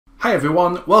Hi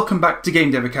everyone, welcome back to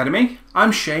Game Dev Academy.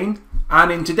 I'm Shane,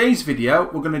 and in today's video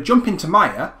we're going to jump into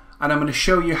Maya and I'm going to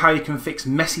show you how you can fix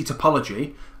messy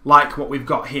topology like what we've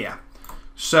got here.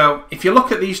 So if you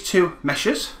look at these two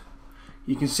meshes,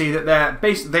 you can see that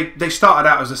they started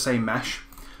out as the same mesh.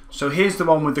 So here's the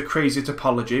one with the crazy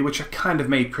topology, which I kind of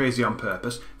made crazy on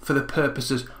purpose for the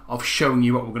purposes of showing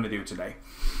you what we're going to do today.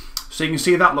 So you can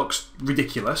see that looks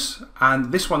ridiculous,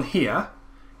 and this one here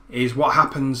is what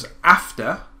happens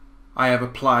after I have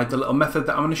applied the little method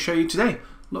that I'm going to show you today.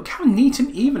 Look how neat and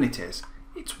even it is.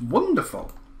 It's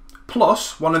wonderful.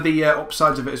 Plus, one of the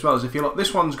upsides of it as well is if you look,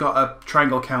 this one's got a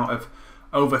triangle count of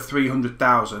over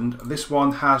 300,000. This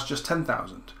one has just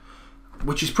 10,000,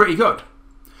 which is pretty good.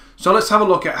 So let's have a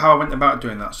look at how I went about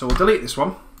doing that. So we'll delete this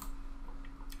one.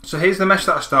 So here's the mesh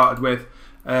that I started with,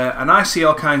 and I see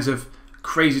all kinds of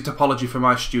crazy topology for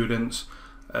my students.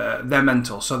 They're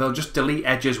mental, so they'll just delete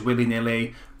edges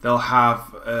willy-nilly. They'll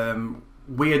have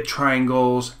weird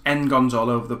triangles, n-gons all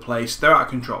over the place. They're out of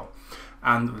control.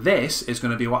 And this is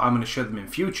going to be what I'm going to show them in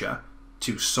future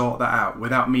to sort that out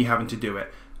without me having to do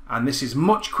it. And this is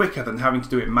much quicker than having to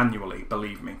do it manually,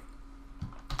 believe me.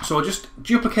 So I'll just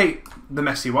duplicate the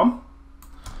messy one.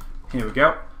 Here we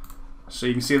go. So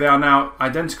you can see they are now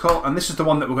identical, and this is the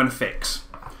one that we're going to fix.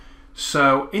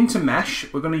 So into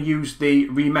mesh, we're going to use the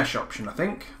remesh option, I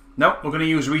think. No, we're going to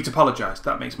use retopologize.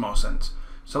 That makes more sense.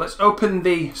 So let's open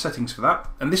the settings for that.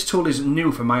 And this tool is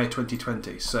new for Maya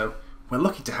 2020, so we're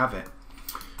lucky to have it.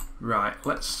 Right,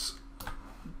 let's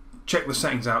check the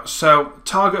settings out. So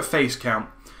target face count.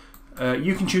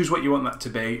 You can choose what you want that to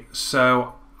be.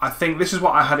 So I think this is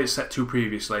what I had it set to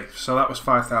previously. So that was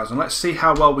 5,000. Let's see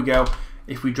how well we go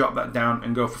if we drop that down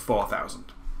and go for 4,000.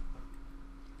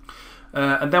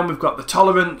 And then we've got the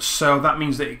tolerance, so that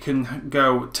means that it can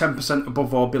go 10%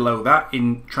 above or below that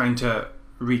in trying to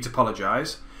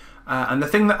retopologize. And the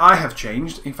thing that I have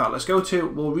changed, in fact,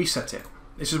 we'll reset it.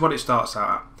 This is what it starts out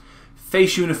at.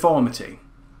 Face uniformity.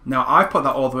 Now I've put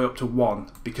that all the way up to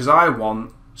 1 because I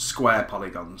want square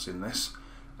polygons in this.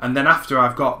 And then after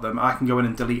I've got them, I can go in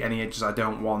and delete any edges I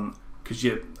don't want because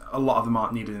a lot of them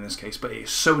aren't needed in this case, but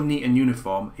it's so neat and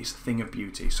uniform, it's a thing of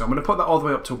beauty. So I'm going to put that all the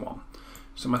way up to 1.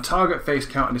 So my target face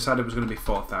count I decided was going to be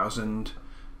 4,000.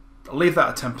 I'll leave that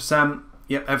at 10%.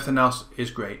 Yep, everything else is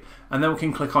great. And then we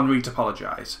can click on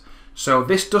retopologize. So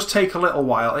this does take a little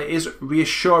while. It is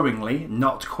reassuringly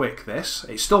not quick, this.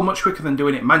 It's still much quicker than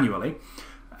doing it manually,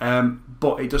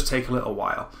 but it does take a little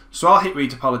while. So I'll hit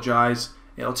retopologize.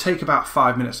 It'll take about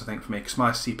 5 minutes, I think, for me, because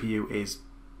my CPU is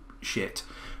shit.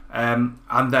 And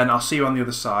then I'll see you on the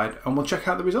other side, and we'll check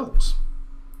out the results.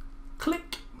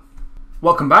 Click.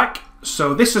 Welcome back.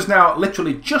 So this is now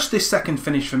literally just this second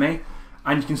finished for me,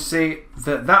 and you can see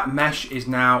that that mesh is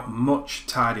now much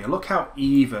tidier. Look how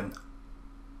even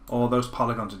all those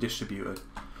polygons are distributed.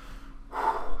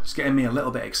 It's getting me a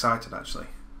little bit excited, actually.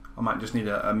 I might just need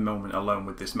a moment alone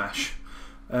with this mesh.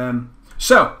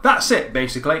 So that's it,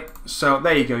 basically. So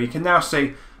there you go. You can now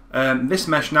see this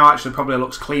mesh now actually probably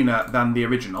looks cleaner than the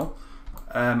original.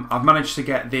 I've managed to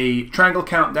get the triangle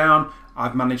count down.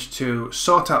 I've managed to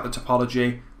sort out the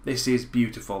topology. This is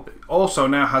beautiful. It also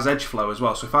now has edge flow as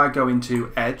well. So if I go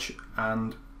into edge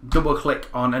and double click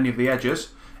on any of the edges,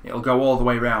 it'll go all the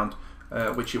way around,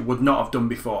 which it would not have done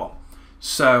before.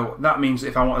 So that means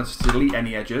if I wanted to delete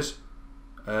any edges,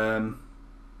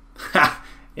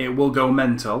 it will go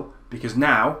mental because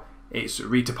now it's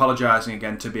retopologizing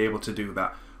again to be able to do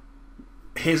that.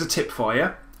 Here's a tip for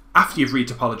you. After you've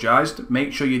retopologized,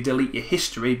 make sure you delete your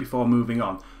history before moving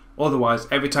on. Otherwise,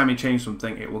 every time you change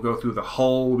something, it will go through the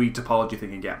whole retopology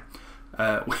thing again,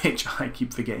 which I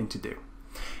keep forgetting to do.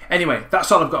 Anyway,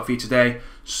 that's all I've got for you today.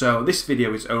 So this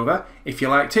video is over. If you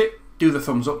liked it, do the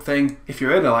thumbs up thing. If you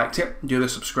really liked it, do the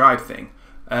subscribe thing.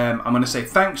 I'm going to say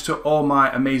thanks to all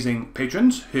my amazing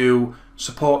patrons who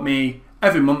support me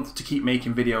every month to keep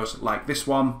making videos like this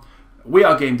one. We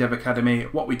are Game Dev Academy.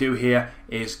 What we do here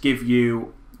is give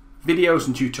you videos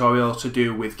and tutorials to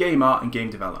do with game art and game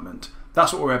development.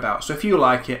 That's what we're about. So if you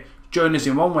like it, join us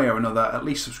in one way or another, at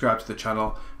least subscribe to the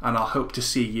channel, and I'll hope to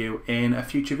see you in a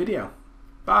future video.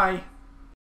 Bye!